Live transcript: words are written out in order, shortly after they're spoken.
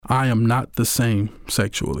I am not the same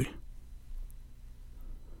sexually.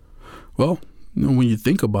 Well, when you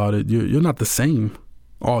think about it, you're not the same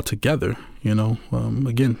altogether.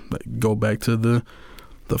 Again, go back to the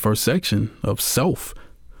first section of self,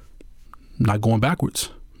 not going backwards,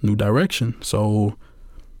 new direction. So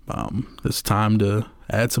it's time to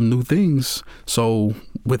add some new things. So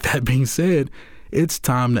with that being said, it's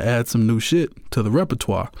time to add some new shit to the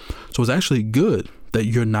repertoire. So it's actually good that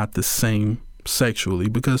you're not the same sexually,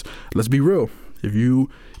 because let's be real,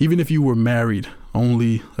 even if you were married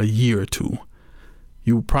only a year or two,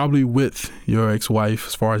 you were probably with your ex-wife,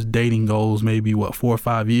 as far as dating goes, maybe 4 or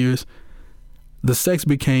 5 years, the sex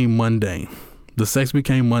became mundane.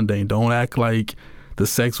 Don't act like the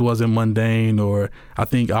sex wasn't mundane. Or I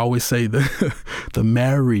think I always say the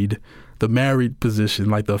married position,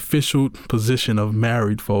 like the official position of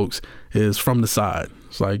married folks, is from the side.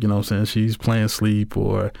 It's like, she's playing sleep,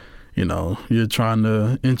 or, you're trying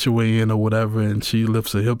to inch your way in or whatever, and she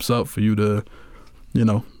lifts her hips up for you to,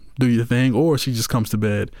 do your thing, or she just comes to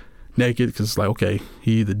bed naked because it's like, okay,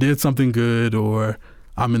 he either did something good or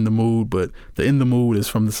I'm in the mood, but the in the mood is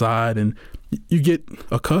from the side, and you get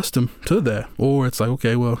accustomed to that. Or it's like,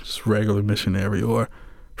 okay, well, just regular missionary, or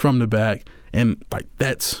from the back. And like,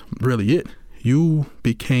 that's really it. You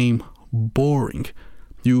became boring.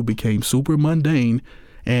 You became super mundane.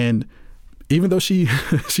 And even though she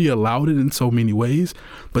allowed it in so many ways,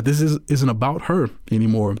 but this isn't about her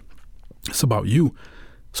anymore. It's about you.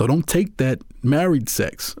 So don't take that married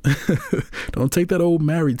sex. Don't take that old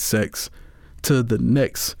married sex to the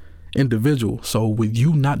next individual. So with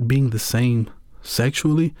you not being the same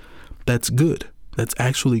sexually, that's good. That's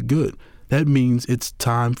actually good. That means it's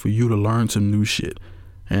time for you to learn some new shit.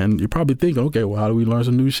 And you're probably thinking, okay, well, how do we learn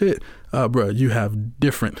some new shit? Bro, you have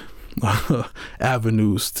different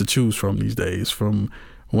avenues to choose from these days. From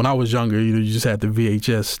when I was younger, you just had the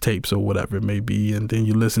VHS tapes or whatever it may be, and then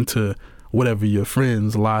you listen to whatever your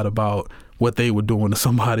friends lied about what they were doing to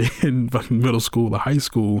somebody in middle school or high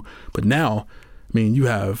school. But now, I mean, you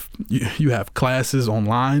have classes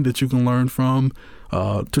online that you can learn from,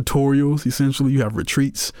 tutorials, essentially. You have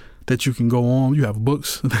retreats that you can go on. You have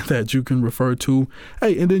books that you can refer to.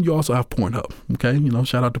 Hey, and then you also have Pornhub. Okay,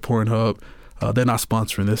 shout out to Pornhub. They're not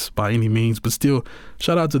sponsoring this by any means, but still,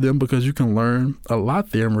 shout out to them, because you can learn a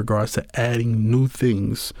lot there in regards to adding new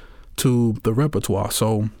things to the repertoire.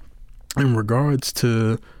 So in regards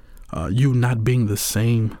to you not being the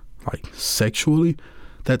same, like, sexually,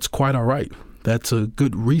 that's quite all right. That's a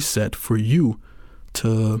good reset for you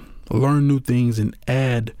to learn new things and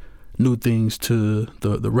add new things to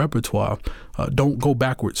the repertoire. Don't go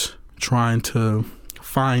backwards trying to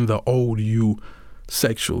find the old you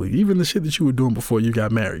sexually. Even the shit that you were doing before you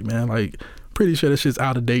got married, man. Like, pretty sure that shit's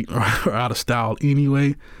out of date or out of style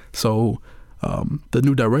anyway. So the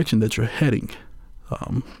new direction that you're heading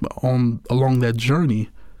along that journey,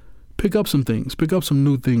 pick up some things, pick up some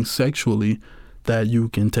new things sexually that you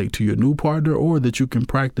can take to your new partner, or that you can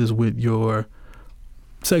practice with your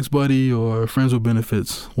sex buddy or friends with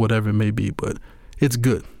benefits, whatever it may be. But it's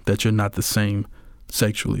good that you're not the same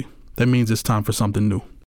sexually. That means it's time for something new.